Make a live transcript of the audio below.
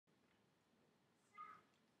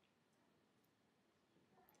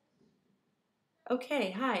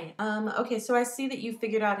Okay, hi. Okay, so I see that you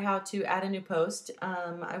figured out how to add a new post.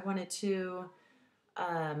 I wanted to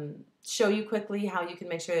show you quickly how you can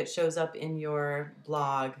make sure it shows up in your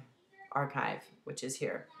blog archive, which is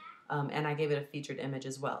here. And I gave it a featured image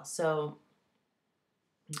as well. So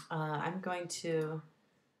I'm going to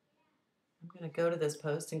go to this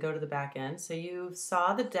post and go to the back end. So you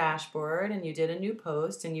saw the dashboard and you did a new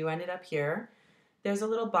post and you ended up here. There's a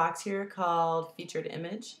little box here called featured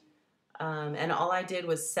image. And all I did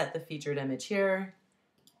was set the featured image here,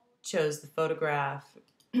 chose the photograph,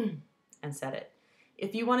 and set it.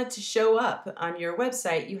 If you want it to show up on your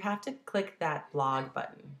website, you have to click that blog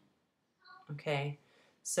button. Okay,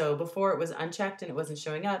 so before it was unchecked and it wasn't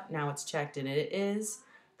showing up, now it's checked and it is.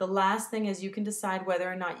 The last thing is you can decide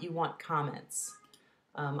whether or not you want comments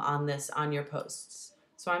on your posts.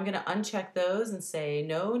 So I'm going to uncheck those and say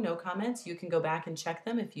no, no comments. You can go back and check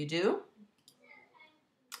them if you do.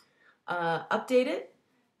 Update it,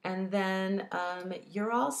 and then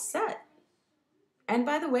you're all set. And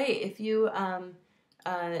by the way, if you, and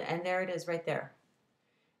there it is right there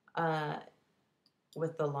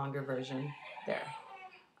with the longer version there.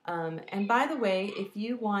 And by the way, if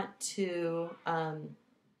you want to,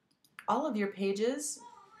 all of your pages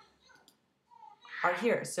are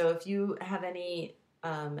here. So if you have any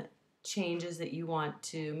changes that you want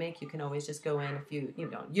to make, you can always just go in. If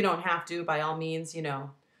you don't have to, by all means,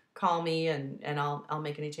 call me and I'll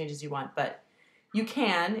make any changes you want. But you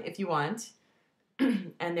can if you want.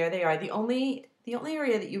 And there they are. The only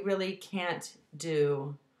area that you really can't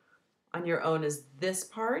do on your own is this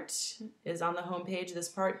part, is on the home page, this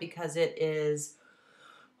part, because it is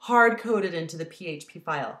hard coded into the PHP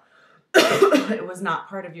file. It was not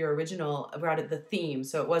part of your original, the theme,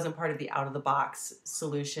 so it wasn't part of the out of the box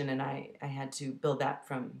solution, and I had to build that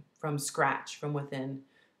from scratch, from within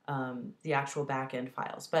the actual backend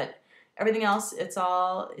files. But everything else, it's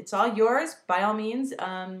all yours by all means.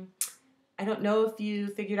 I don't know if you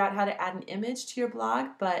figured out how to add an image to your blog,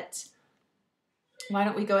 but why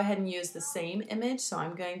don't we go ahead and use the same image? So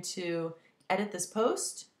I'm going to edit this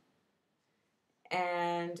post,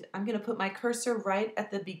 and I'm going to put my cursor right at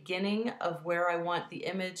the beginning of where I want the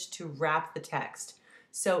image to wrap the text.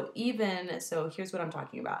 So here's what I'm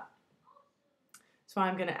talking about. So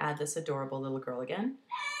I'm going to add this adorable little girl again.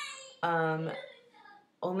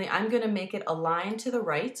 Only I'm going to make it align to the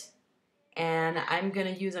right. And I'm going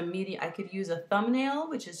to use a medium. I could use a thumbnail,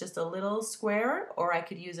 which is just a little square, or I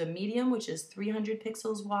could use a medium, which is 300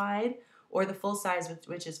 pixels wide, or the full size,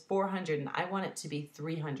 which is 400, and I want it to be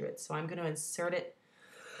 300. So I'm going to insert it.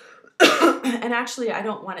 And actually, I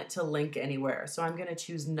don't want it to link anywhere, so I'm going to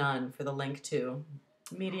choose none for the link to.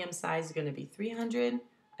 Medium size is going to be 300.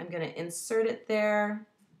 I'm going to insert it there,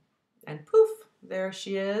 and poof, there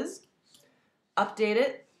she is. Update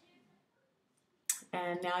it.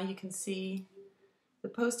 And now you can see the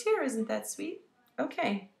post here. Isn't that sweet?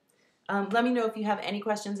 Okay. Let me know if you have any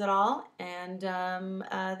questions at all. And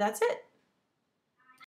that's it.